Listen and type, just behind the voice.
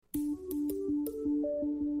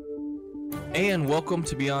And welcome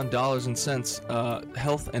to Beyond Dollars and Cents,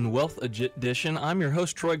 Health and Wealth Edition. I'm your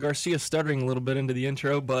host, Troy Garcia, stuttering a little bit into the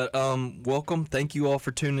intro, but welcome. Thank you all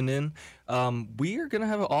for tuning in. We are going to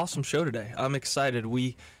have an awesome show today. I'm excited.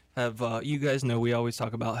 We have, you guys know, we always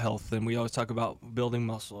talk about health, and we always talk about building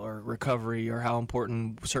muscle or recovery or how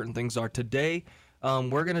important certain things are. Today,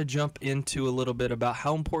 we're going to jump into a little bit about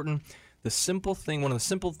how important the simple thing, one of the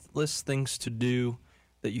simplest things to do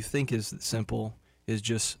that you think is simple, is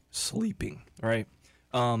just sleeping, right?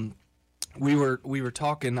 We were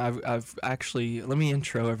talking. I've actually, let me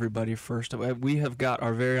intro everybody first. We have got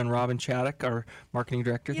our very own Robin Chaddock, our marketing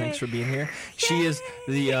director. Yay. Thanks for being here. Yay. She is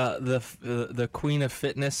the queen of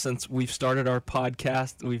fitness since we've started our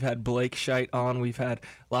podcast. We've had Blake Scheit on. We've had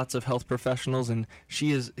lots of health professionals, and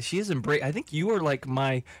she is embraced. I think you are like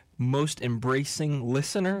my most embracing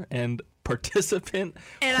listener and participant.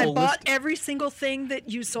 And I bought every single thing that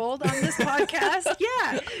you sold on this podcast.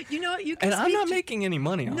 Yeah. You know, you can. And I'm not making any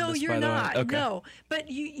money on this. No, you're by the not. way. Okay. No.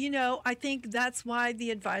 But you know, I think that's why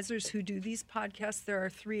the advisors who do these podcasts, there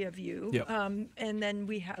are 3 of you. Yep. And then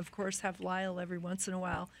we of course have Lyle every once in a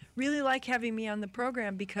while. Really like having me on the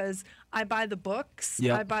program because I buy the books.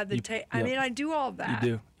 Yep. I buy the I mean, I do all that. You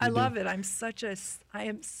do. I love it. I am such a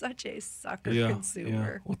sucker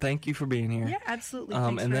consumer. Yeah. Well, thank you for being here. Yeah, absolutely.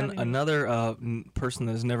 Thanks and for then having me. another person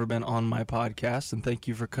that has never been on my podcast, and thank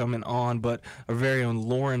you for coming on, but our very own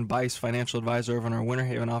Lauren Bice, financial advisor over in our Winter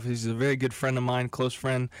Haven office. He's a very good friend of mine, close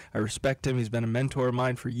friend. I respect him. He's been a mentor of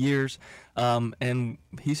mine for years, and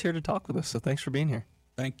he's here to talk with us, so thanks for being here.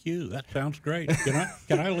 Thank you. That sounds great.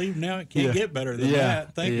 Can I leave now? It can't get better than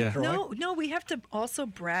that. Thank you, Troy. No, we have to also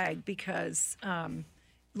brag because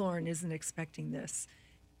Lauren isn't expecting this.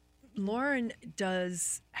 Lauren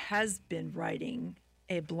has been writing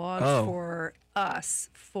a blog for us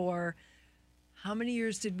for how many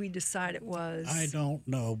years did we decide it was? I don't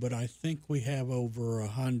know, but I think we have over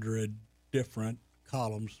 100 different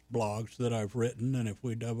columns, blogs that I've written, and if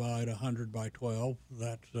we divide 100 by 12,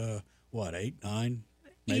 that's 8, 9,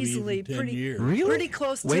 maybe easily even 10 years. Really? Pretty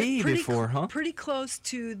close to before, huh? Pretty close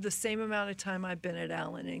to the same amount of time I've been at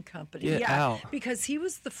Allen and Company. Get out. Because he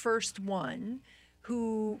was the first one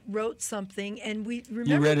who wrote something, and we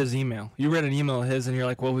remember. You read his email. You read an email of his, and you're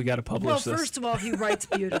like, well, we got to publish this. Well, first of all, he writes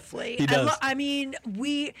beautifully. He does. I mean,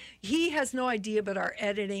 he has no idea, but our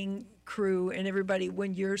editing crew and everybody,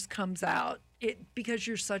 when yours comes out, because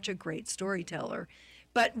you're such a great storyteller.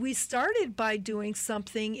 But we started by doing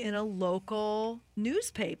something in a local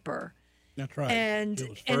newspaper. That's right. And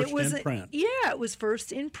it was first in print. Yeah, it was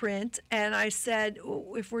first in print. And I said,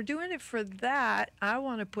 if we're doing it for that, I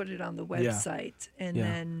want to put it on the website.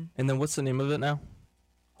 And then what's the name of it now?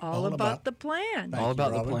 All About the Plan. All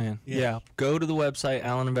About the Plan. Yeah. Go to the website,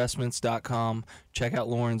 alleninvestments.com. Check out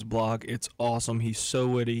Lauren's blog. It's awesome. He's so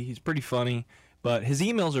witty. He's pretty funny. But his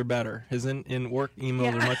emails are better. His in-work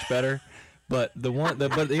emails are much better. But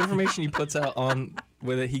the information he puts out on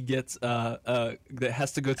with it, he gets that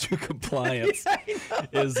has to go through compliance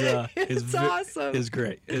is awesome. Is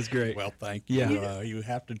great. Well, thank you. Yeah. You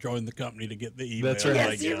have to join the company to get the email. That's right.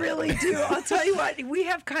 Yes, you really do. I'll tell you what, we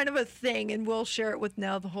have kind of a thing, and we'll share it with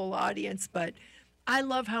now the whole audience. But I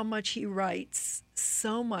love how much he writes,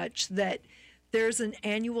 so much that there's an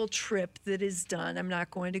annual trip that is done. I'm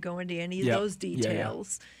not going to go into any of those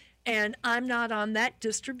details. Yeah. And I'm not on that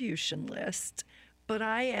distribution list, but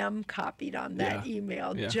I am copied on that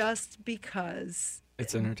email just because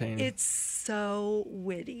it's entertaining. It's so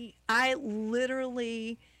witty. I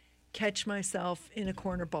literally catch myself in a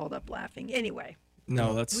corner balled up laughing. Anyway.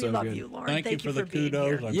 No, that's so good. We love you, Lauren. Thank you for the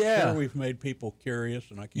kudos. I'm sure we've made people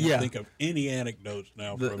curious, and I can't think of any anecdotes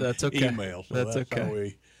now from email. So that's okay. How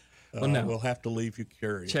we we'll have to leave you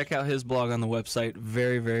curious. Check out his blog on the website.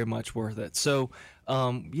 Very, very much worth it. So,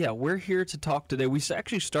 we're here to talk today. We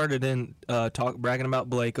actually started in bragging about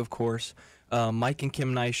Blake, of course. Mike and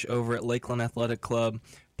Kim Neisch over at Lakeland Athletic Club.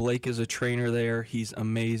 Blake is a trainer there. He's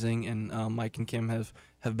amazing, and Mike and Kim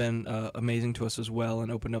have been amazing to us as well and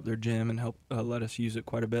opened up their gym and helped let us use it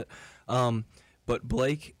quite a bit. But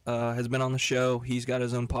Blake has been on the show. He's got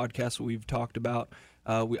his own podcast that we've talked about.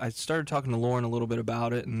 I started talking to Lauren a little bit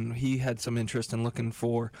about it, and he had some interest in looking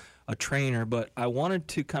for a trainer. But I wanted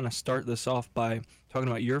to kind of start this off by talking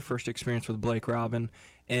about your first experience with Blake, Robin,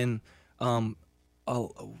 and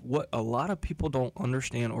what a lot of people don't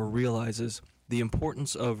understand or realize is the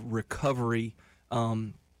importance of recovery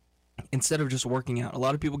instead of just working out. A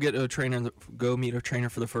lot of people get a trainer, go meet a trainer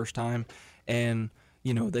for the first time, and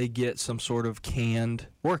they get some sort of canned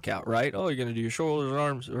workout, right? Oh, you're going to do your shoulders,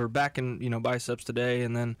 arms, or back and, biceps today,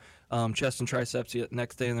 and then chest and triceps the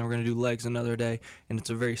next day, and then we're going to do legs another day. And it's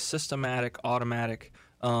a very systematic, automatic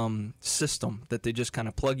system that they just kind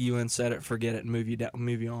of plug you in, set it, forget it, and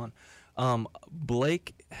move you on.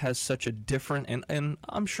 Blake has such a different, and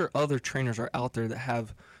I'm sure other trainers are out there that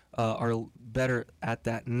have are better at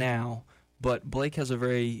that now, but Blake has a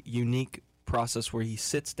very unique process where he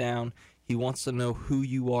sits down. He wants to know who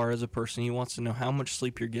you are as a person. He wants to know how much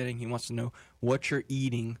sleep you're getting. He wants to know what you're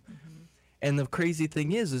eating. And the crazy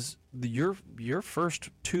thing is your first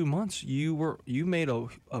 2 months, you made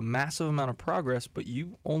a massive amount of progress, but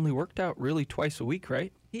you only worked out really twice a week,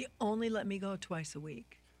 right? He only let me go twice a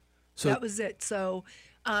week. So that was it. So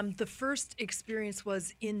the first experience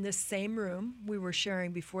was in this same room we were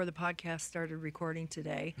sharing before the podcast started recording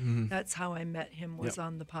today. That's how I met him, was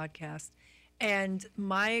on the podcast. And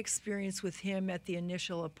my experience with him at the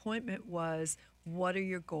initial appointment was, what are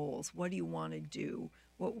your goals? What do you want to do?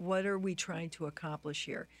 What are we trying to accomplish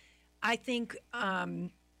here? I think,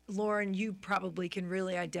 Lauren, you probably can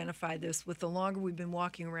really identify this. With the longer we've been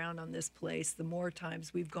walking around on this place, the more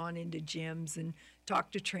times we've gone into gyms and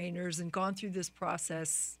talked to trainers and gone through this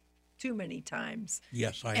process too many times.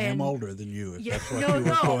 Yes, I am older than you. If that's what no, you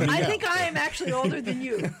were pointing I out. think I am actually older than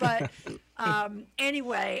you. But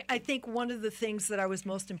anyway, I think one of the things that I was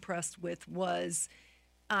most impressed with was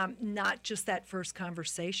not just that first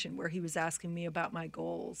conversation where he was asking me about my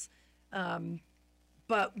goals,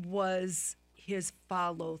 but was his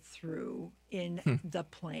follow through in the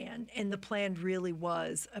plan. And the plan really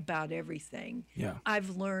was about everything. Yeah. I've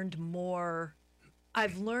learned more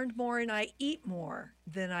and I eat more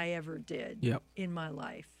than I ever did in my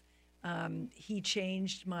life. He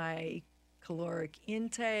changed my caloric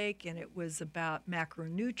intake, and it was about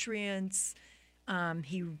macronutrients.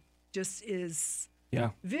 He just is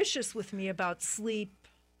vicious with me about sleep,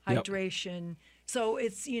 hydration. So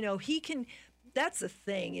it's, that's the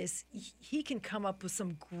thing, is he can come up with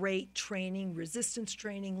some great training, resistance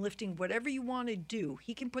training, lifting, whatever you want to do.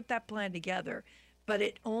 He can put that plan together. But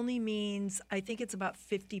it only means, I think it's about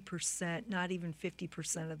 50%, not even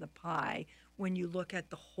 50% of the pie, when you look at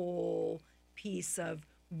the whole piece of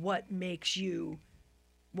what makes you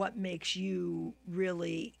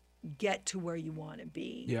really get to where you want to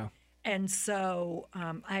be. Yeah. And so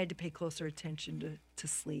I had to pay closer attention to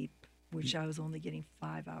sleep, which I was only getting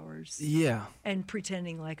 5 hours. Yeah. And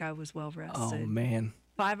pretending like I was well rested. Oh, man.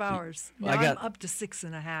 5 hours. Now I'm up to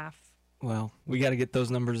 6.5. Well, we got to get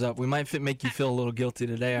those numbers up. We might make you feel a little guilty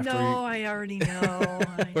today. After I already know.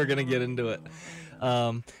 We're going to get into it.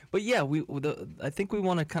 But yeah, I think we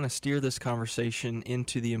want to kind of steer this conversation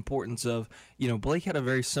into the importance of, Blake had a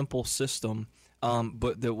very simple system,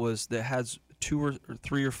 but that has 2 or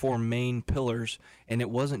 3 or 4 main pillars, and it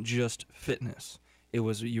wasn't just fitness. It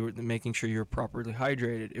was you were making sure you were properly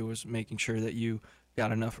hydrated. It was making sure that you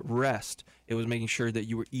got enough rest. It was making sure that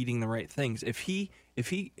you were eating the right things. If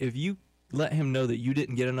you let him know that you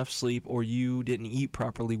didn't get enough sleep or you didn't eat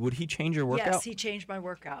properly, would he change your workout? Yes, he changed my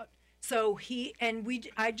workout. So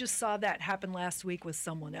I just saw that happen last week with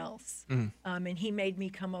someone else. And he made me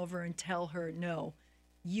come over and tell her, no,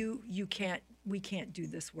 we can't do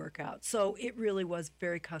this workout. So it really was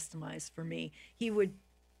very customized for me. He would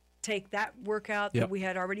take that workout that we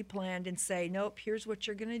had already planned and say, nope, here's what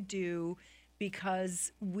you're going to do,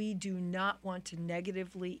 because we do not want to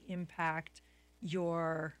negatively impact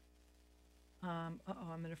your I'm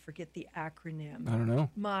going to forget the acronym. I don't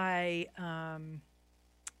know. My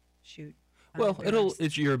Well,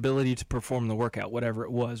 it's your ability to perform the workout, whatever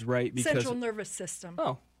it was, right? Because Central nervous system.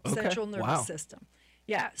 Oh, okay. Central nervous system.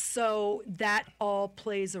 Yeah, so that all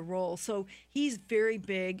plays a role. So he's very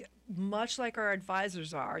big, much like our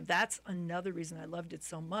advisors are. That's another reason I loved it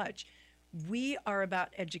so much. We are about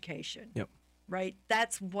education. Yep. Right?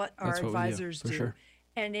 That's what our advisors do. Sure.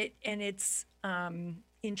 And it's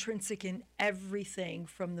intrinsic in everything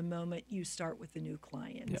from the moment you start with a new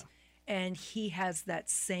client. Yeah. And he has that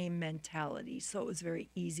same mentality. So it was very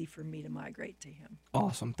easy for me to migrate to him.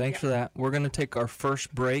 Awesome. Thanks for that. We're going to take our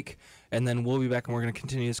first break, and then we'll be back, and we're going to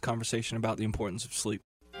continue this conversation about the importance of sleep.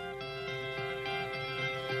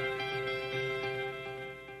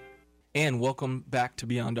 And welcome back to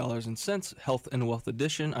Beyond Dollars and Cents, Health and Wealth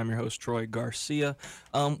Edition. I'm your host, Troy Garcia.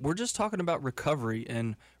 We're just talking about recovery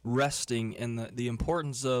and resting and the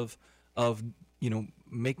importance of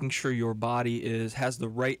making sure your body has the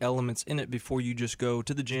right elements in it before you just go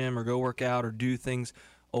to the gym or go work out or do things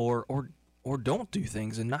or don't do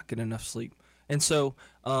things and not get enough sleep. And so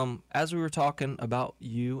as we were talking about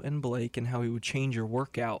you and Blake and how he would change your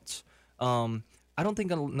workouts, I don't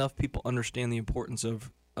think enough people understand the importance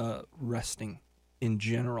of resting in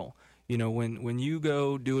general. When you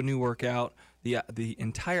go do a new workout, the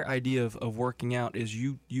entire idea of working out is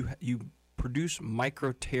you produce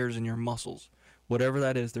micro tears in your muscles, whatever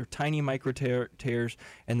that is. They're tiny micro tears,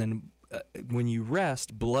 and then when you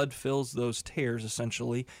rest, blood fills those tears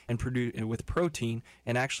essentially and produce with protein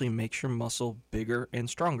and actually makes your muscle bigger and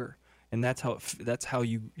stronger. And that's how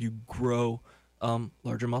you grow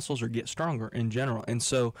larger muscles or get stronger in general. And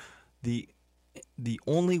so the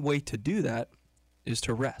only way to do that is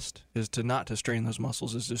to rest, is to not to strain those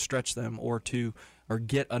muscles, is to stretch them or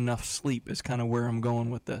get enough sleep is kind of where I'm going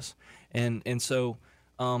with this. And so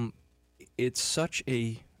it's such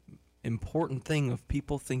a important thing of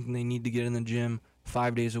people thinking they need to get in the gym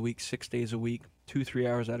 5 days a week, 6 days a week, 2-3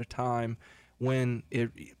 hours at a time, when it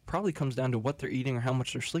probably comes down to what they're eating or how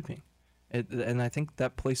much they're sleeping. And I think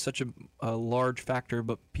that plays such a large factor,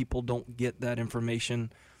 but people don't get that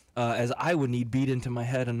information as I would need beat into my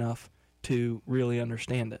head enough to really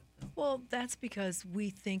understand it. Well, that's because we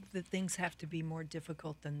think that things have to be more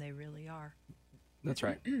difficult than they really are. That's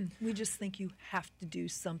right. We just think you have to do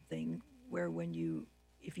something where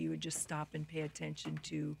if you would just stop and pay attention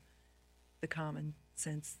to the common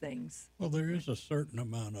sense things. Well, there is a certain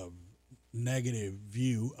amount of negative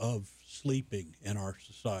view of sleeping in our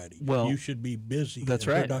society. Well, you should be busy that's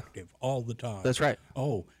and right. productive all the time. That's right.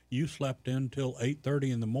 Oh, you slept until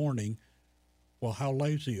 8:30 in the morning. Well, how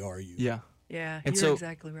lazy are you? Yeah. Yeah, And you're so,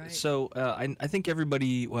 exactly right. So I think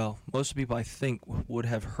everybody, well, most of the people I think would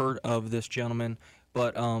have heard of this gentleman,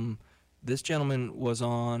 but this gentleman was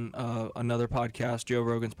on another podcast, Joe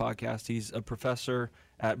Rogan's podcast. He's a professor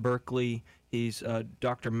at Berkeley. He's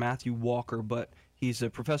Dr. Matthew Walker, but he's a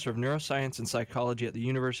professor of neuroscience and psychology at the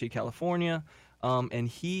University of California, and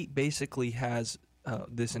he basically has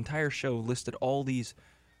this entire show listed all these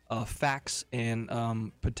facts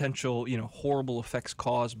and potential, horrible effects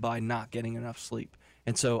caused by not getting enough sleep.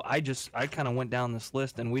 And so I kind of went down this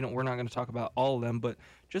list, and we're not going to talk about all of them, but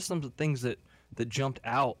just some of the things that jumped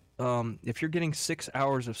out. If you're getting 6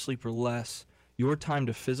 hours of sleep or less, your time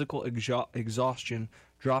to physical exhaustion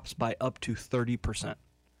drops by up to 30%.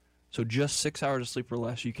 So just 6 hours of sleep or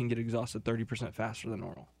less, you can get exhausted 30% faster than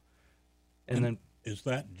normal. And then, is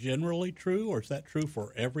that generally true, or is that true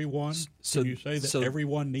for everyone? So Can you say that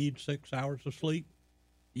everyone needs 6 hours of sleep?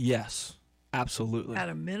 yes, absolutely. At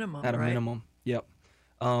a minimum, At a right? minimum, yep.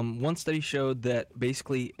 One study showed that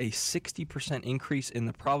basically a 60% increase in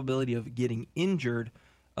the probability of getting injured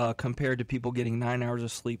compared to people getting 9 hours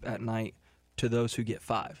of sleep at night to those who get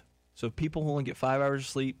 5. So people who only get 5 hours of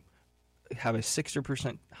sleep have a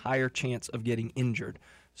 60% higher chance of getting injured.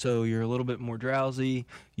 So you're a little bit more drowsy,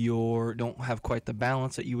 you don't have quite the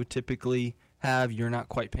balance that you would typically have, you're not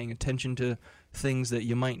quite paying attention to things that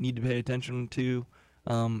you might need to pay attention to.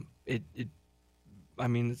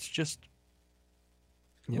 It's just...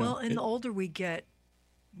 The older we get,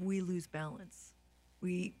 we lose balance.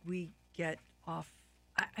 We get off.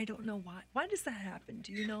 I don't know why. Why does that happen?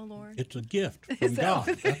 Do you know, Lauren? It's a gift from God.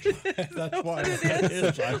 That's why it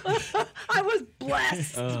is. I was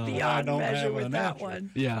blessed I beyond don't measure have with an that answer.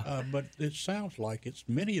 one. Yeah. But it sounds like it's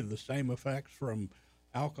many of the same effects from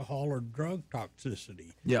alcohol or drug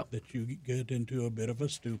toxicity. Yep. That you get into a bit of a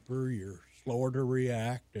stupor, you're slower to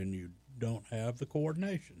react, and you don't have the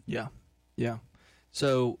coordination. Yeah.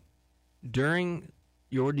 So during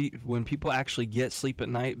when people actually get sleep at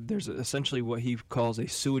night, there's essentially what he calls a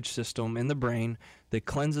sewage system in the brain that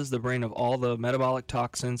cleanses the brain of all the metabolic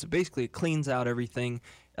toxins. Basically, it cleans out everything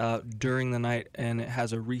during the night, and it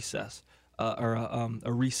has a recess or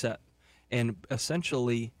a reset. And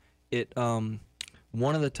essentially,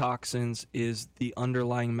 one of the toxins is the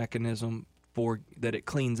underlying mechanism that it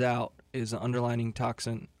cleans out is an underlying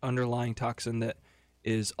toxin that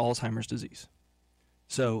is Alzheimer's disease.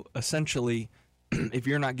 So essentially, if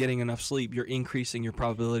you're not getting enough sleep, you're increasing your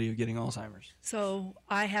probability of getting Alzheimer's. So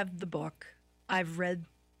I have the book. I've read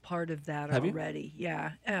part of that Have you? already.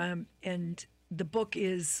 Yeah. And the book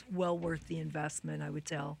is well worth the investment, I would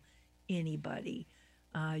tell anybody.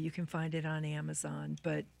 You can find it on Amazon,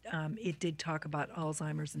 but it did talk about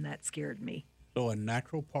Alzheimer's, and that scared me. So a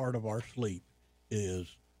natural part of our sleep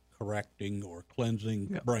is correcting or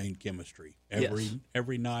cleansing brain chemistry.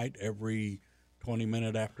 Every night, every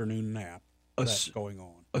 20-minute afternoon nap, that's going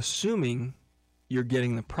on. Assuming you're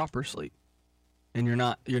getting the proper sleep, and you're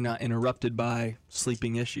not interrupted by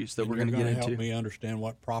sleeping issues that we're going to get into. Help me understand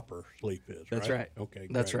what proper sleep is. That's right. Okay.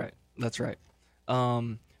 That's great. right.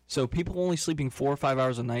 So people only sleeping 4 or 5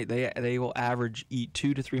 hours a night, they will average eat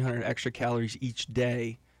 200 to 300 extra calories each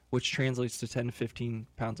day, which translates to 10 to 15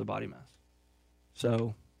 pounds of body mass.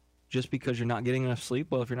 So just because you're not getting enough sleep,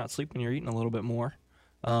 well, if you're not sleeping, you're eating a little bit more.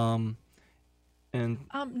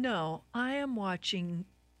 No, I am watching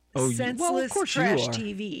of senseless course trash you are.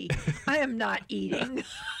 TV. I am not eating.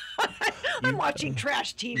 I'm watching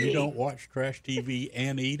trash TV. You don't watch trash TV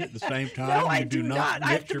and eat at the same time? No, you I do not.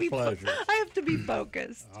 I have mix to your be pleasures. I have to be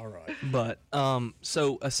focused. All right. But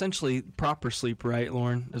so essentially, proper sleep, right,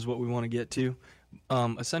 Lauren, is what we want to get to.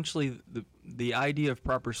 Essentially, the idea of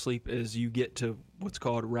proper sleep is you get to what's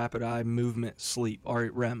called rapid eye movement sleep, or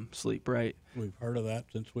REM sleep, right? We've heard of that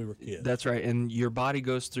since we were kids. That's right, and your body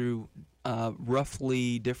goes through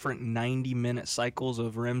roughly different 90-minute cycles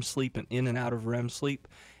of REM sleep and in and out of REM sleep.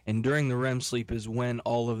 And during the REM sleep is when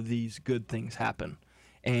all of these good things happen,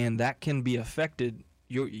 and that can be affected.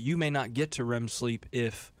 You may not get to REM sleep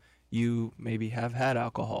if you maybe have had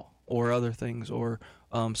alcohol or other things, or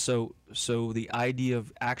so the idea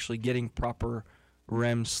of actually getting proper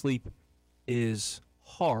REM sleep is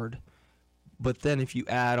hard. But then if you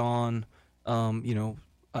add on,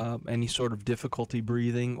 any sort of difficulty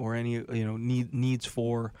breathing or any needs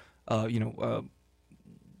for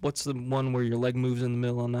what's the one where your leg moves in the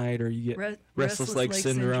middle of the night, or you get restless leg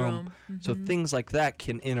syndrome. Mm-hmm. So things like that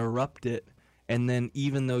can interrupt it, and then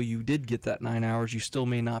even though you did get that 9 hours, you still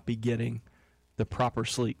may not be getting the proper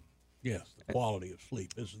sleep. Yes, the quality of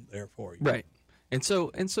sleep isn't there for you. Right. And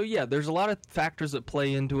so yeah, there's a lot of factors that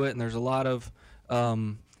play into it, and there's a lot of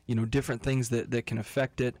different things that can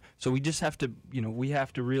affect it. So we just have to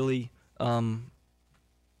really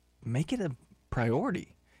make it a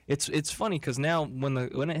priority. It's funny because now when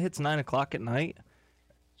it hits 9 o'clock at night,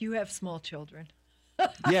 You have small children.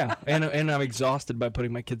 yeah, and I'm exhausted by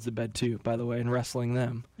putting my kids to bed too, by the way, and wrestling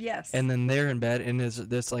them. Yes. And then they're in bed, and there's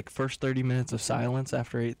this like first 30 minutes of silence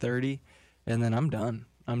after 8:30, and then I'm done.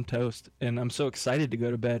 I'm toast, and I'm so excited to go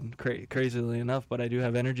to bed. Crazily enough, but I do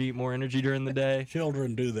have more energy during the day.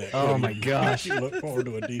 Children do that. Oh my gosh! You look forward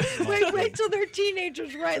to a decent night's Wait sleep. till they're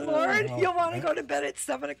teenagers, right, Lauren? Oh, You'll want to go to bed at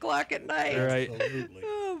 7 o'clock at night. Right. Absolutely.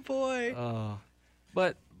 Oh boy.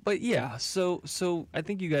 But yeah, so I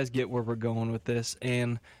think you guys get where we're going with this,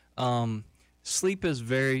 and sleep is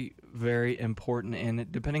very, very important,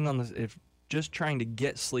 and depending on if just trying to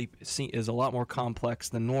get sleep is a lot more complex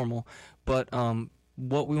than normal. But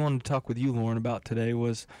what we wanted to talk with you, Lauren, about today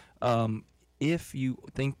was if you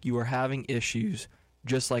think you are having issues,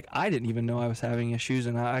 just like I didn't even know I was having issues,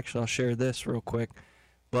 and I'll share this real quick.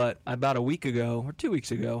 But about a week ago or 2 weeks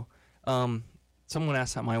ago, someone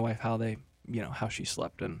asked my wife how she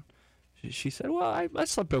slept, and she said, well, I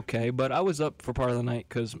slept okay, but I was up for part of the night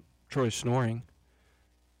because Troy's snoring.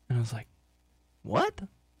 And I was like, what?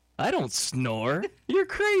 I don't snore. You're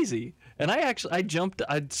crazy. And I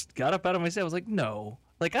got up out of my seat. I was like, no,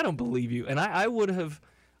 like, I don't believe you. And I would have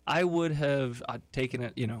taken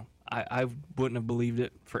it, I wouldn't have believed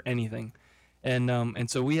it for anything. And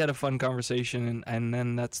so we had a fun conversation, and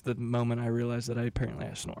then that's the moment I realized that I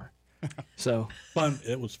snore. So Fun.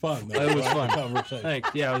 It was fun. It was fun. Conversation. thanks.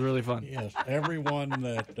 Yeah, it was really fun. Yes, everyone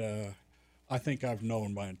that I think I've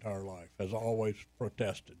known my entire life has always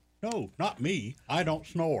protested. No, not me. I don't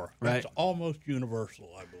snore. That's Right. almost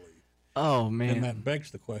universal, I believe. Oh man. And that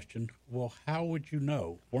begs the question, well, how would you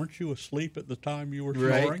know? Weren't you asleep at the time you were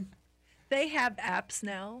Right. snoring? They have apps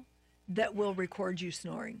now that will record you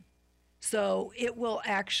snoring. So it will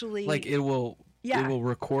actually It will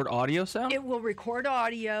record audio sound? It will record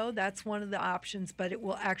audio. That's one of the options, but it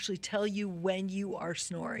will actually tell you when you are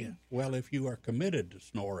snoring. Well, if you are committed to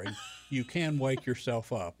snoring, you can wake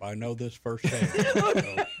yourself up. I know this firsthand.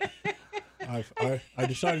 So I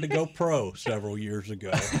decided to go pro several years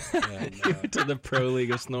ago. And, To the pro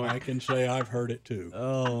league of snoring. I can say I've heard it too.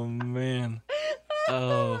 Oh man.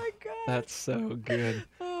 Oh, my God. that's so good.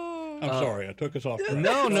 I'm sorry, I took us off track.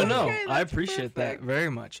 No. okay, I that's appreciate that perfect. very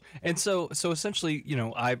much. And so essentially,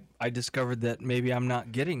 I discovered that maybe I'm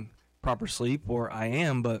not getting proper sleep, or I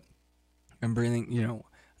am, but I'm breathing. I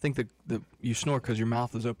think the you snore because your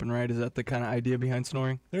mouth is open, right? Is that the kind of idea behind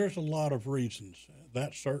snoring? There's a lot of reasons.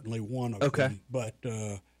 That's certainly one of Okay. them. But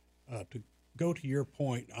to go to your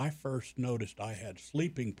point, I first noticed I had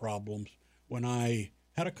sleeping problems when I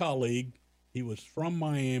had a colleague. He was from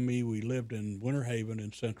Miami. We lived in Winter Haven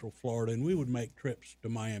in Central Florida, and we would make trips to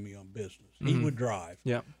Miami on business. He would drive.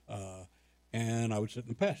 Yeah. And I would sit in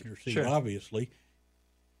the passenger seat, Sure. obviously,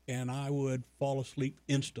 and I would fall asleep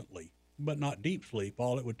instantly, but not deep sleep.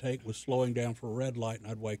 All it would take was slowing down for a red light,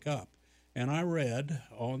 and I'd wake up. And I read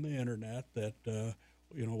on the internet that,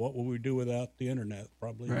 what will we do without the internet?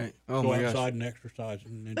 Probably Right. Oh, go my gosh. outside and exercise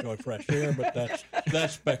and enjoy fresh air, but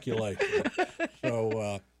that's speculation.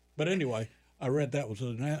 So, but anyway, I read that was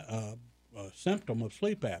a symptom of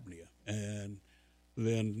sleep apnea, and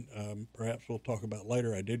then perhaps we'll talk about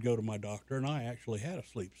later. I did go to my doctor, and I actually had a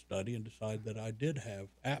sleep study and decided that I did have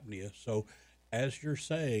apnea. So, as you're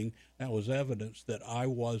saying, that was evidence that I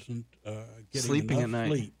wasn't getting Sleeping enough at night.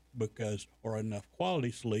 sleep or enough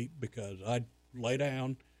quality sleep, because I'd lay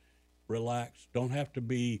down, relax, don't have to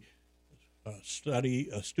be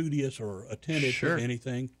studious or attentive Sure. to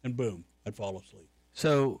anything, and boom, I'd fall asleep.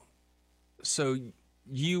 So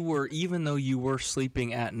you were, even though you were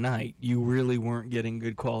sleeping at night, you really weren't getting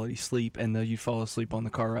good quality sleep, and though you'd fall asleep on the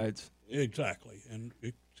car rides. Exactly, and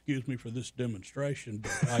excuse me for this demonstration,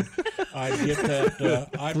 but I'd get that.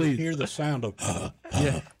 I'd Please. hear the sound of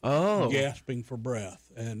Yeah. Oh. gasping for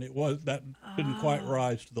breath, and that didn't quite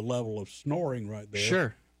rise to the level of snoring right there.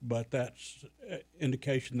 Sure. But that's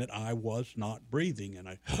indication that I was not breathing, and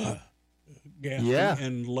I gasping Yeah.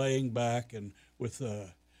 and laying back, and with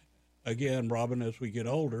again, Robin, as we get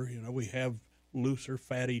older, we have looser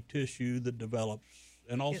fatty tissue that develops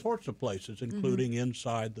in all sorts of places, including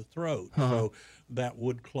inside the throat. So that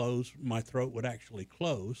would close. My throat would actually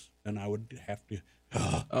close, and I would have to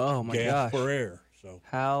Oh my gasp gosh. for air. So,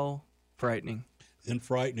 How frightening. and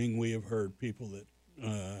frightening, we have heard people that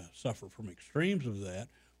suffer from extremes of that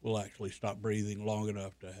will actually stop breathing long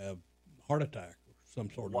enough to have heart attack or some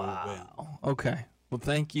sort of event. Wow. Okay. Well,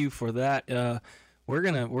 thank you for that. We're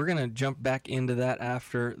gonna jump back into that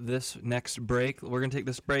after this next break. We're gonna take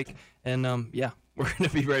this break, and yeah, we're gonna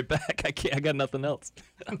be right back. I got nothing else.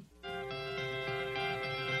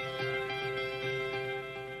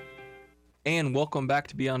 And welcome back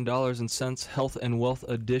to Beyond Dollars and Cents Health and Wealth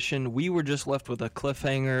Edition. We were just left with a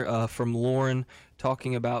cliffhanger from Lauren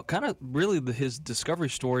talking about kind of really his discovery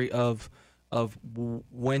story of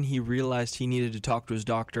when he realized he needed to talk to his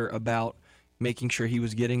doctor about making sure he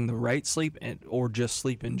was getting the right sleep or just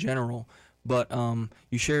sleep in general. But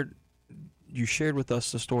you shared with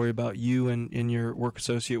us the story about you and your work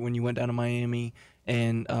associate when you went down to Miami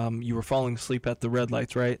and you were falling asleep at the red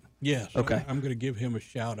lights, right? Yes. Okay. I'm going to give him a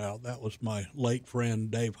shout out. That was my late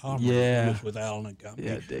friend Dave Homer, Yeah. who was with Allen and Company,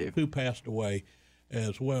 Yeah, Dave. who passed away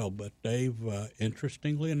as well. But Dave,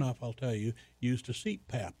 interestingly enough, I'll tell you, used a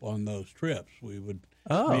CPAP on those trips. We would,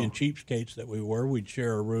 being cheapskates that we were, we'd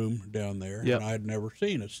share a room down there, Yep. and I'd never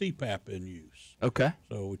seen a CPAP in use. Okay.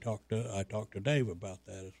 So I talked to Dave about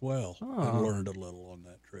that as well, and learned a little on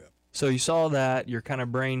that trip. So you saw that, your kind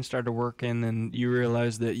of brain started working, and you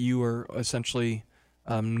realized that you were essentially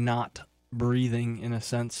not breathing in a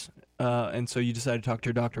sense, and so you decided to talk to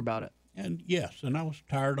your doctor about it. And yes, and I was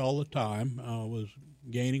tired all the time. I was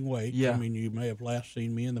gaining weight. Yeah. I mean, you may have last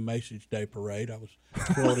seen me in the Macy's Day Parade. I was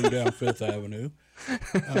floating down Fifth Avenue.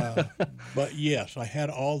 But yes, I had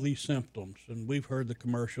all these symptoms, and we've heard the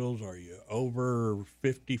commercials. Are you over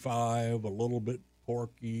 55, a little bit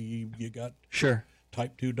porky, you got Sure.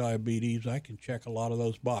 type 2 diabetes? I can check a lot of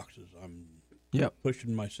those boxes. I'm Yep.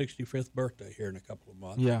 pushing my 65th birthday here in a couple of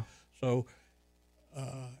months. Yeah. So,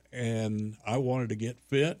 and I wanted to get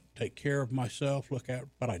fit, take care of myself,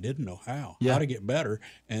 but I didn't know how Yeah. to get better.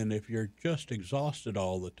 And if you're just exhausted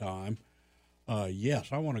all the time, yes,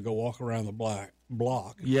 I want to go walk around the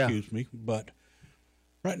block, Yeah. excuse me, but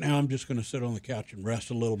right now I'm just going to sit on the couch and rest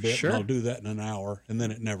a little bit. Sure. And I'll do that in an hour, and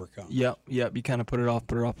then it never comes. Yep. You kind of put it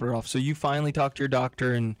off. So you finally talked to your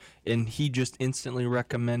doctor, and he just instantly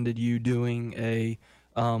recommended you doing a,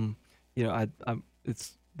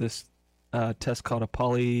 it's this test called a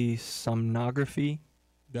polysomnography.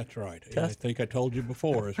 That's right. I Test? think I told you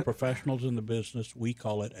before, as professionals in the business, we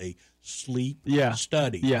call it a sleep Yeah.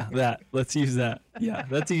 study. Yeah, let's use that. Yeah,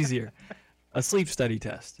 that's easier. A sleep study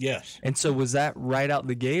test. Yes. And so was that right out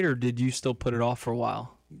the gate, or did you still put it off for a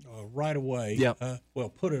while? Right away. Yep. Well,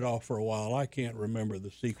 put it off for a while. I can't remember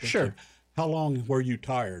the sequence. Sure. of how long were you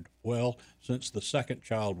tired? Well, since the second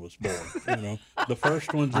child was born. The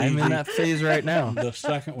first one's I'm easy. in that phase right now. The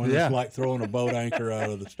second one Yeah. is like throwing a boat anchor out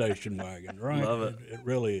of the station wagon, right? Love it. It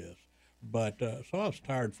really is. But so I was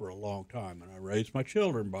tired for a long time, and I raised my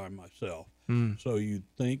children by myself. So you'd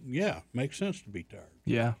think, yeah, makes sense to be tired.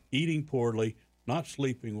 Yeah. Eating poorly, not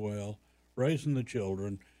sleeping well, raising the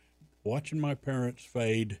children, watching my parents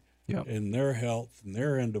fade Yep. in their health and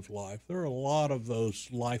their end of life. There are a lot of those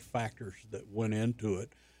life factors that went into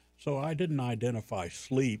it. So I didn't identify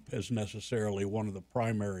sleep as necessarily one of the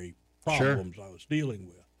primary problems I was dealing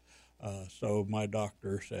with. So my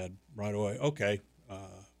doctor said right away, okay,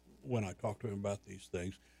 when I talked to him about these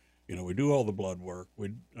things, we do all the blood work.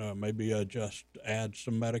 We maybe just add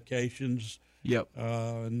some medications Yep.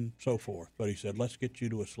 and so forth. But he said, let's get you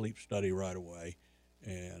to a sleep study right away.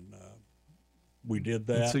 And we did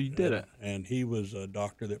that. And so you did it. And he was a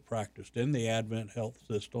doctor that practiced in the Advent Health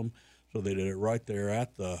System. So they did it right there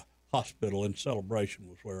at the hospital, and Celebration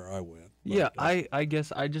was where I went. But, Yeah, I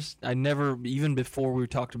guess I never, even before we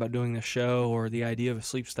talked about doing the show or the idea of a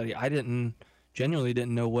sleep study, I didn't genuinely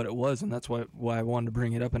didn't know what it was, and that's why I wanted to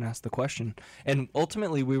bring it up and ask the question. And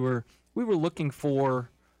ultimately, we were looking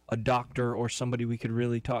for a doctor or somebody we could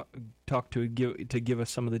really talk to give us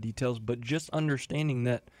some of the details, but just understanding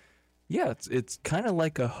that, yeah, it's kind of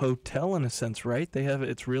like a hotel in a sense, right?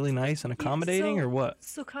 It's really nice and accommodating, or what?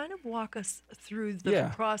 So kind of walk us through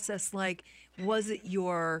the process. Like, was it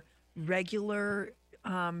your regular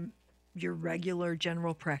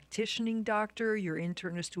general practicing doctor, your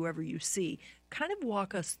internist, whoever you see? Kind of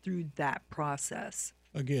walk us through that process.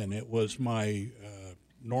 Again, it was my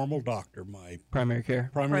normal doctor, my Primary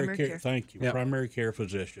care. primary care. Thank you, Yep. primary care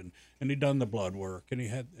physician, and he'd done the blood work,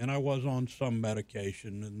 and I was on some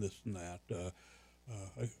medication and this and that.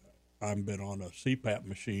 I've been on a CPAP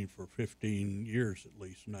machine for 15 years at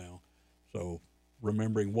least now, so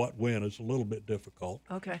remembering what when is a little bit difficult.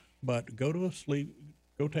 Okay. But go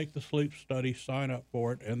take the sleep study, sign up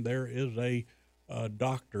for it, and there is a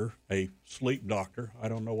doctor, a sleep doctor. I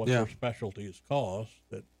don't know what their specialty is called,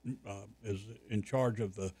 that is in charge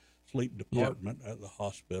of the sleep department at the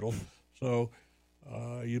hospital. So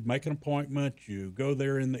you make an appointment, you go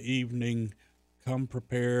there in the evening, come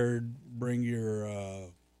prepared, bring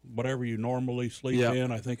your whatever you normally sleep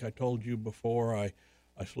in. I think I told you before, I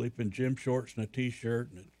sleep in gym shorts and a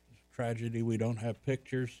T-shirt, and it's a tragedy we don't have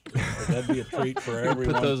pictures. But that'd be a treat for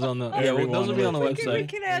everyone. Put those on the those will be on the website. We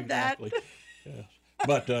can add that. Yes.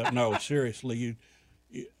 But no, seriously,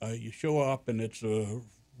 you show up and it's a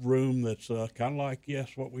room that's kind of like,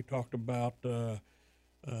 what we talked about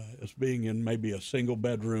as being in maybe a single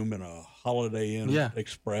bedroom in a Holiday Inn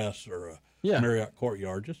Express or a Marriott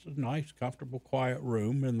Courtyard. Just a nice, comfortable, quiet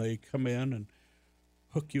room, and they come in and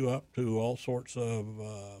hook you up to all sorts of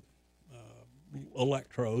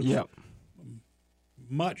electrodes. Yep.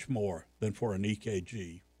 Much more than for an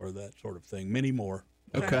EKG or that sort of thing. Many more.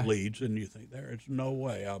 Leads, and you think there is no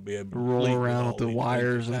way I'll be able to roll sleep around with the these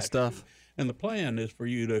wires things and stuff. And the plan is for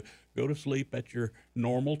you to go to sleep at your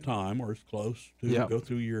normal time, or as close to go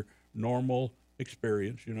through your normal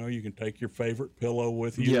experience. You know, you can take your favorite pillow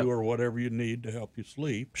with you or whatever you need to help you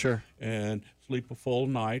sleep. Sure. And sleep a full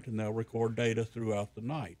night, and they'll record data throughout the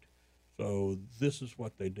night. So this is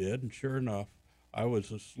what they did, and sure enough, I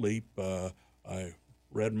was asleep. I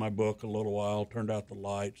read my book a little while, turned out the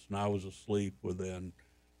lights, and I was asleep within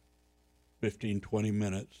 15, 20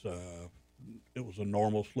 minutes. It was a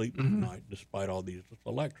normal sleep night despite all these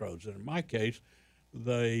electrodes. And in my case,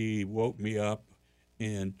 they woke me up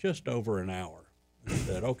in just over an hour and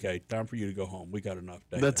said, okay, time for you to go home. We got enough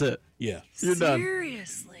data. That's it. Yes. You're done.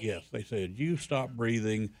 Seriously? Yes. They said, you stop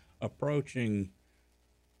breathing approaching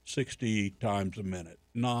 60 times a minute,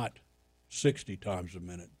 not 60 times a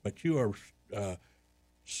minute, but you are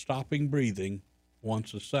stopping breathing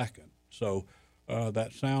once a second. So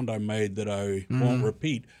that sound I made that I won't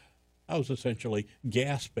repeat, I was essentially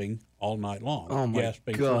gasping all night long. Oh my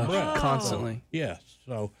gasping gosh, for breath. constantly. Yes.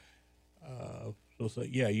 So,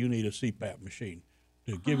 you need a CPAP machine.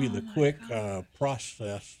 To give you the quick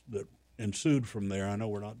process that ensued from there, I know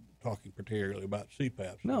we're not talking particularly about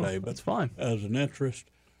CPAPs today, but that's fine. As an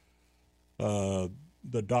interest, the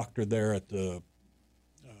doctor there at the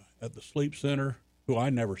sleep center, who I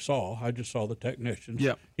never saw, I just saw the technicians.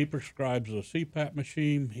 Yep. He prescribes a CPAP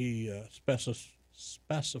machine. He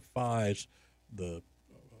specifies the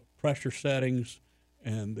pressure settings,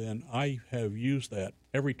 and then I have used that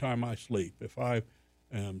every time I sleep. If I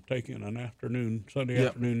am taking an Sunday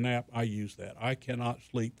afternoon nap, I use that. I cannot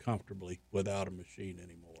sleep comfortably without a machine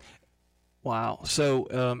anymore. Wow. So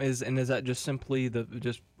is that just simply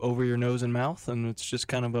just over your nose and mouth, and it's just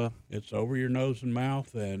kind of It's over your nose and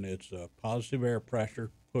mouth, and it's a positive air pressure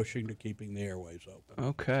pushing to keeping the airways open.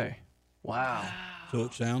 Okay. Wow. So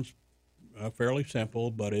it sounds fairly simple,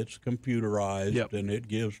 but it's computerized, and it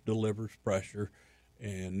delivers pressure,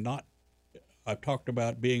 and not. I've talked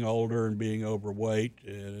about being older and being overweight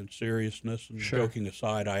and seriousness, and joking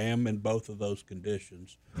aside, I am in both of those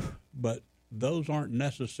conditions, but those aren't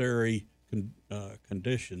necessary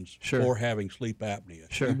conditions for having sleep apnea.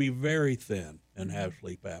 You can be very thin and have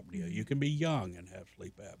sleep apnea. You can be young and have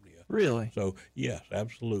sleep apnea. Really? So, yes,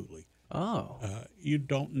 absolutely. Oh. You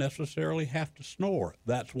don't necessarily have to snore.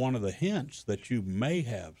 That's one of the hints that you may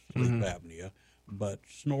have sleep apnea, but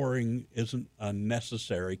snoring isn't a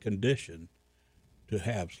necessary condition to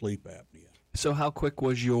have sleep apnea. So how quick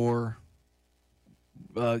was the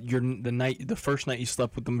first night you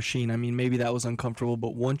slept with the machine? I mean, maybe that was uncomfortable,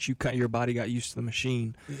 but once your body got used to the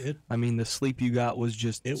machine, the sleep you got was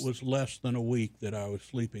just... It was less than a week that I was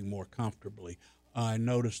sleeping more comfortably. I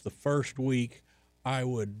noticed the first week I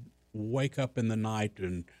would wake up in the night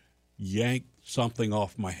and yanked something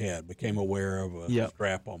off my head, became aware of a Yep.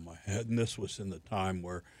 strap on my head. And this was in the time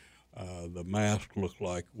where the mask looked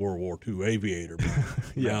like World War II aviator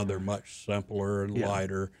masks. Yeah. Now they're much simpler and Yeah.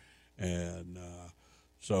 lighter. And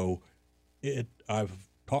so I've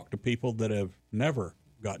talked to people that have never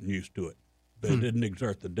gotten used to it. They didn't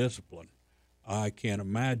exert the discipline. I can't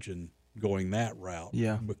imagine going that route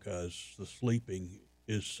Yeah. because the sleeping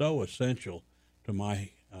is so essential to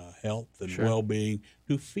my health and Sure. well-being,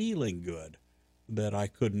 to feeling good, that I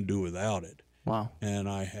couldn't do without it. Wow. And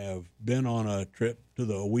I have been on a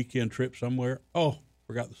weekend trip somewhere. Oh,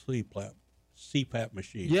 forgot the CPAP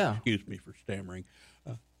machine. Yeah. Excuse me for stammering.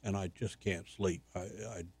 And I just can't sleep.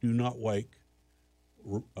 I do not wake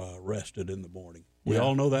rested in the morning. We Yeah.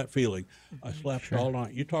 all know that feeling. I slept Sure. all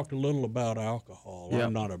night. You talked a little about alcohol. Yep.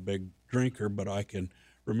 I'm not a big drinker, but I can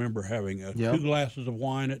remember having Yep. 2 glasses of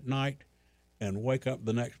wine at night and wake up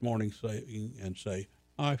the next morning say,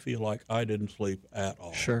 I feel like I didn't sleep at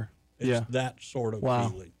all. Sure. It's Yeah. that sort of Wow.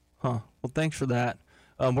 feeling. Huh. Well, thanks for that.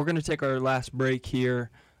 We're going to take our last break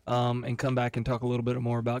here and come back and talk a little bit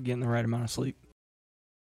more about getting the right amount of sleep.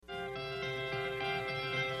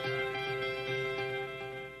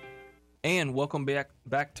 And welcome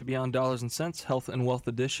back to Beyond Dollars and Cents, Health and Wealth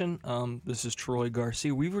Edition. This is Troy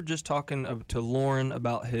Garcia. We were just talking to Lauren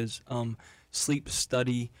about his sleep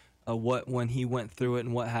study, when he went through it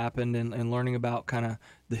and what happened, and learning about kind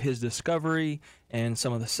of his discovery and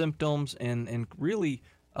some of the symptoms, and really,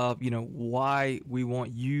 why we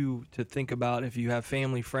want you to think about, if you have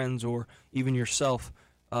family, friends, or even yourself.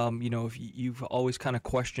 If you've always kind of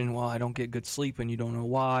questioned, well, I don't get good sleep, and you don't know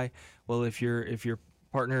why. Well, if your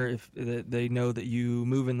partner, if they know that you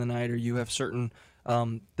move in the night, or you have certain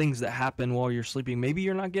things that happen while you're sleeping, maybe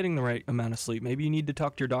you're not getting the right amount of sleep. Maybe you need to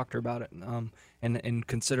talk to your doctor about it, and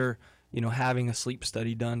consider having a sleep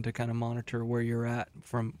study done to kind of monitor where you're at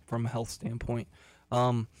from a health standpoint.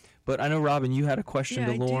 But I know, Robin, you had a question Yeah,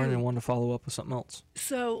 to I Lauren do. and wanted to follow up with something else.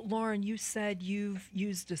 So, Lauren, you said you've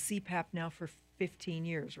used a CPAP now for 15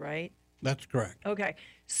 years, right? That's correct. Okay.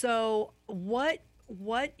 So, what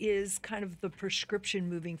is kind of the prescription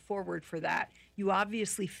moving forward for that? You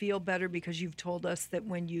obviously feel better because you've told us that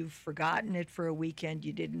when you've forgotten it for a weekend,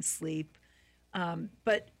 you didn't sleep.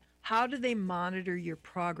 But how do they monitor your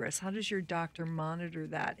progress? How does your doctor monitor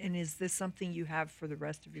that? And is this something you have for the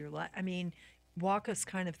rest of your life? I mean, walk us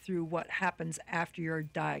kind of through what happens after you're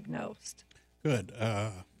diagnosed. Good.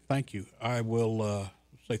 Thank you. I will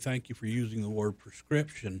say thank you for using the word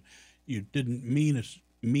prescription. You didn't mean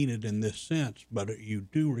it in this sense, but you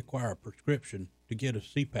do require a prescription to get a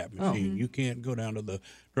CPAP machine. You can't go down to the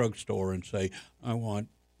drugstore and say, I want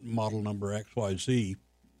model number XYZ,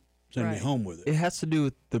 send me Right. home with It it. has to do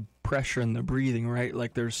with the pressure and the breathing, right?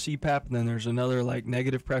 Like there's CPAP, and then there's another like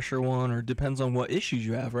negative pressure one, or depends on what issues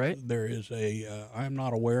you have, right? There is I'm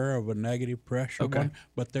not aware of a negative pressure Okay. one,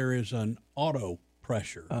 but there is an auto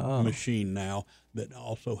pressure Oh. machine now that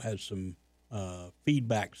also has some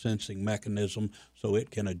feedback sensing mechanism, so it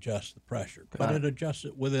can adjust the pressure. But Got it adjusts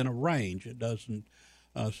it within a range. It doesn't.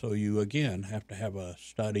 So you again have to have a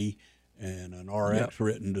study and an RX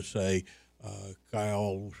written to say,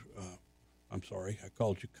 Kyle. I'm sorry, I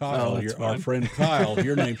called you Kyle. that's You're our fine. friend Kyle.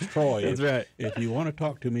 Your name's Troy. That's if, right. If you want to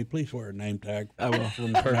talk to me, please wear a name tag. I will.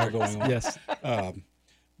 From now going on. Yes.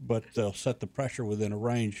 But they'll set the pressure within a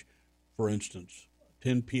range, for instance,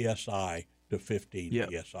 10 psi to 15 Yep.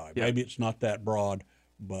 psi. Yep. Maybe it's not that broad,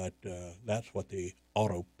 but that's what the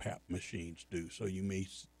auto PAP machines do. So you may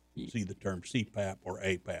see the term CPAP or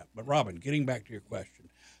APAP. But Robin, getting back to your question,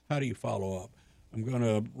 how do you follow up? I'm going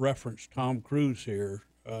to reference Tom Cruise here.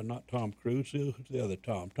 Not Tom Cruise, who's the other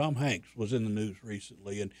Tom? Tom Hanks was in the news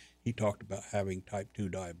recently, and he talked about having type 2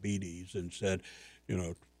 diabetes and said,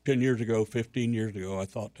 10 years ago, 15 years ago, I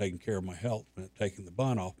thought taking care of my health meant taking the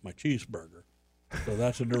bun off my cheeseburger. So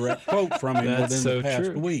that's a direct quote from him That's within so the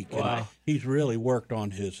past true. week. Wow. And he's really worked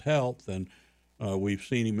on his health, and we've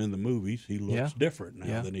seen him in the movies. He looks Yeah. different now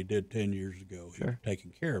Yeah. than he did 10 years ago. Sure. He's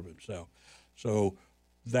taking care of himself. So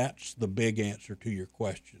that's the big answer to your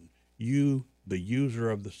question. You, the user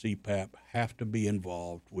of the CPAP, have to be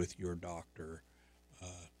involved with your doctor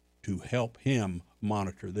to help him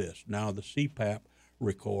monitor this. Now, the CPAP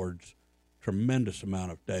records tremendous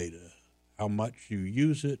amount of data, how much you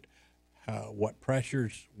use it, what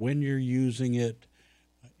pressures, when you're using it,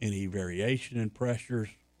 any variation in pressures,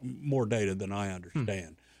 more data than I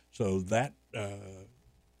understand. So that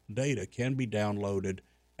data can be downloaded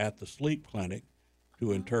at the sleep clinic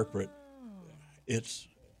to interpret its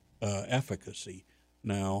efficacy.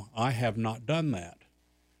 Now, I have not done that.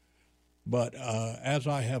 But as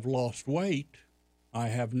I have lost weight, I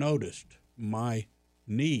have noticed my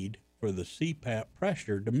need for the CPAP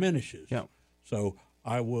pressure diminishes. Yeah. So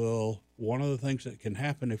one of the things that can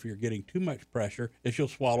happen if you're getting too much pressure is you'll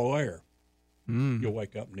swallow air. You'll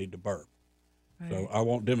wake up and need to burp. So I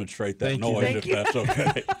won't demonstrate that Thank you. noise Thank if you. that's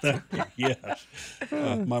okay. Thank you. Yes.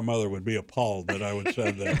 My mother would be appalled that I would say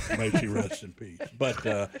that. May she rest in peace. But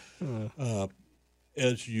as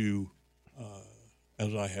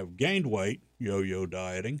I have gained weight, yo-yo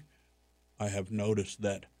dieting, I have noticed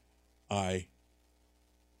that I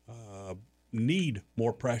need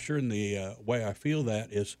more pressure, and the way I feel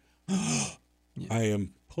that is I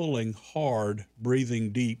am pulling hard,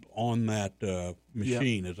 breathing deep on that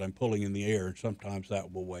machine as I'm pulling in the air, and sometimes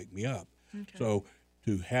that will wake me up. Okay. So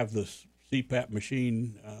to have this CPAP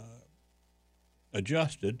machine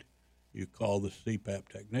adjusted, you call the CPAP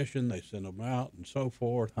technician, they send them out and so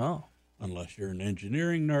forth. Oh. Unless you're an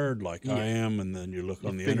engineering nerd like I am, and then you look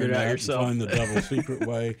on the figure it out internet and yourself. find the double secret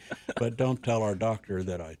way. But don't tell our doctor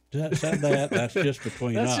that I said that. That's just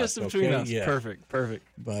between us. That's just between okay? us. Yeah. Perfect.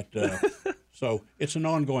 But so it's an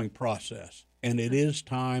ongoing process, and it is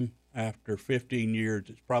time after 15 years.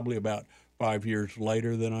 It's probably about 5 years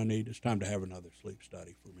later than I need. It's time to have another sleep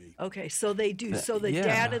study for me. Okay, so they do. So the yeah.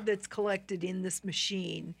 data that's collected in this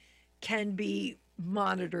machine can be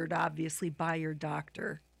monitored, obviously, by your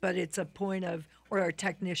doctor. But it's a point of, or a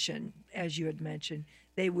technician, as you had mentioned,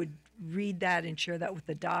 they would read that and share that with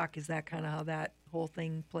the doc. Is that kind of how that whole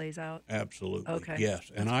thing plays out? Absolutely. Okay. Yes.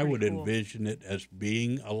 And That's I pretty would cool. envision it as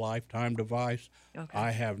being a lifetime device. Okay. I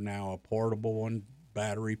have now a portable one,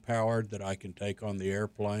 battery powered, that I can take on the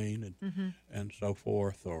airplane and Mm-hmm. and so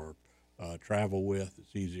forth, or travel with.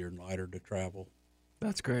 It's easier and lighter to travel.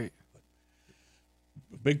 That's great.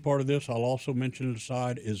 A big part of this, I'll also mention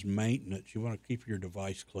aside, is maintenance. You want to keep your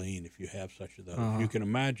device clean if you have such a those. You can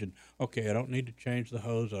imagine, okay, I don't need to change the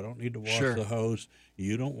hose. I don't need to wash Sure. the hose.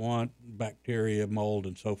 You don't want bacteria, mold,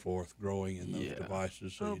 and so forth growing in those Yeah.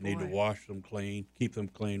 devices. So Oh, you need to boy. wash them clean, keep them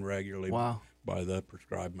clean regularly Wow. by the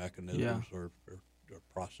prescribed mechanisms or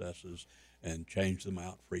processes, and change them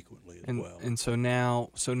out frequently as well. And so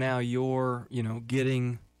now you're,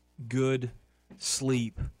 getting good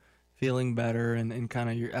sleep, feeling better, and kind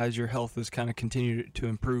of as your health has kind of continued to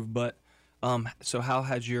improve. But so how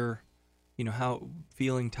has your, how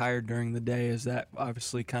feeling tired during the day, is that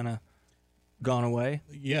obviously kind of gone away?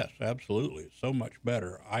 Yes, absolutely. It's so much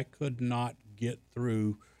better. I could not get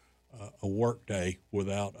through a work day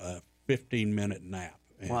without a 15-minute nap.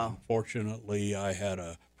 And Wow. Fortunately, I had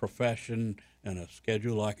a profession and a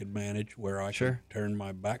schedule I could manage where I Sure. could turn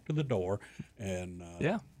my back to the door and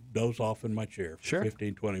Yeah. doze off in my chair for Sure.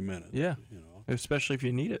 15, 20 minutes. Yeah. You know, Especially if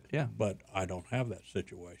you need it. Yeah. but I don't have that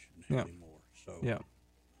situation Yeah. anymore. So, Yeah.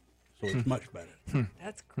 so it's much better.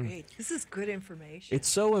 That's great. This is good information. It's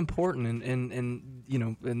so important,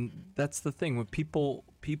 and that's the thing when people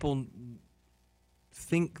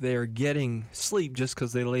think they're getting sleep just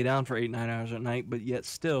because they lay down for 8-9 hours at night, but yet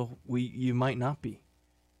still you might not be.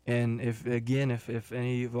 And if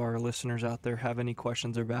any of our listeners out there have any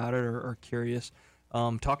questions about it or are curious,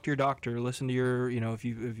 talk to your doctor. Listen to your, if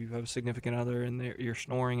you have a significant other and you're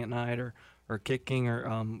snoring at night or kicking or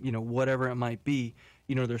whatever it might be.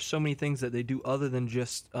 There's so many things that they do other than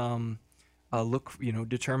just determine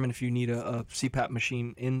if you need a CPAP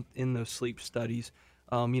machine in those sleep studies.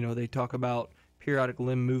 They talk about periodic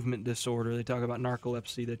limb movement disorder. They talk about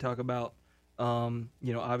narcolepsy. They talk about,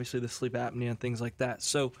 obviously the sleep apnea and things like that.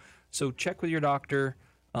 So check with your doctor.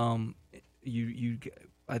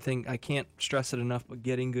 I think I can't stress it enough, but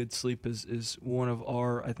getting good sleep is one of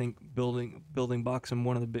our, I think, building blocks and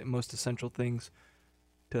one of the most essential things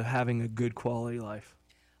to having a good quality life.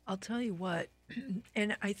 I'll tell you what,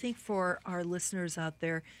 and I think for our listeners out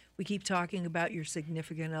there, we keep talking about your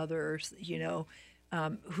significant others,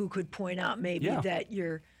 who could point out maybe Yeah. that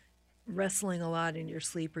you're wrestling a lot in your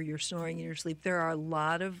sleep or you're snoring in your sleep. There are a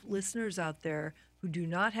lot of listeners out there who do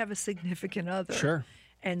not have a significant other. Sure.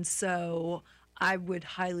 And so I would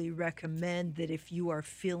highly recommend that if you are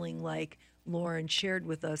feeling like Lauren shared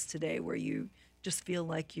with us today, where you just feel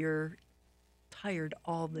like you're tired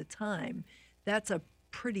all the time, that's a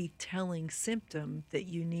pretty telling symptom that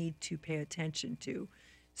you need to pay attention to.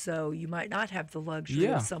 So you might not have the luxury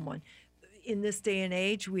Yeah. of someone. In this day and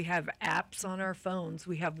age, we have apps on our phones.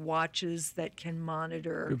 We have watches that can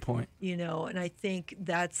monitor. Good point. And I think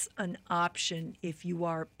that's an option if you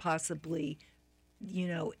are possibly,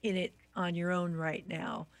 in it on your own right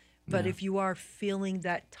now. But if you are feeling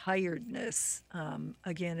that tiredness,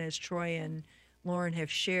 again, as Troy and Lauren have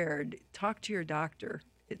shared, talk to your doctor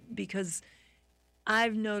because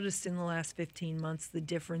I've noticed in the last 15 months the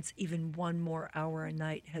difference even one more hour a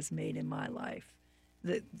night has made in my life.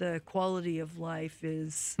 The quality of life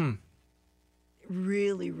is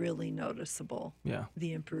really, really noticeable. Yeah.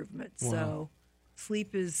 The improvement. Wow. So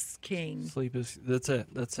sleep is king. That's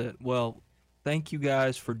it. Well, thank you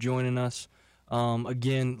guys for joining us.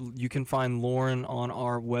 Again, you can find Lauren on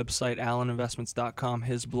our website, alleninvestments.com,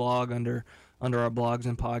 his blog under our blogs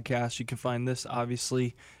and podcasts. You can find this,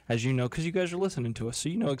 obviously, as you know, because you guys are listening to us, so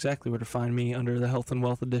you know exactly where to find me under the Health and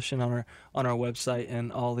Wealth Edition on our website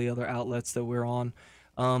and all the other outlets that we're on.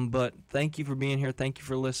 But thank you for being here. Thank you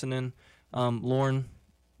for listening. Lauren,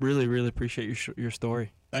 really, really appreciate your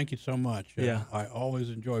story. Thank you so much. Yeah. I always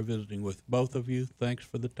enjoy visiting with both of you. Thanks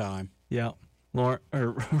for the time. Yeah. Lauren,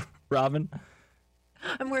 or Robin.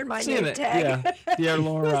 I'm wearing my name tag. Yeah,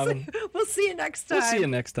 Lauren, Robin. We'll see you next time. We'll see you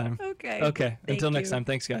next time. Okay. Okay. Until Thank next you. time.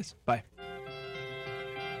 Thanks, guys. Bye.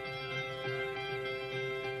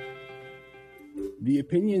 The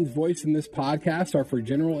opinions voiced in this podcast are for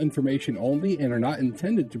general information only and are not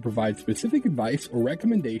intended to provide specific advice or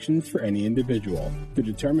recommendations for any individual. To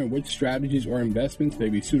determine which strategies or investments may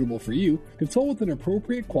be suitable for you, consult with an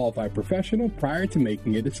appropriate qualified professional prior to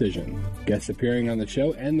making a decision. Guests appearing on the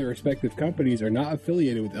show and their respective companies are not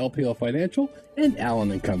affiliated with LPL Financial and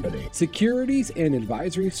Allen & Company. Securities and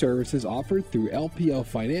advisory services offered through LPL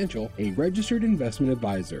Financial, a registered investment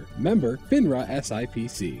advisor. Member FINRA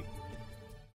SIPC.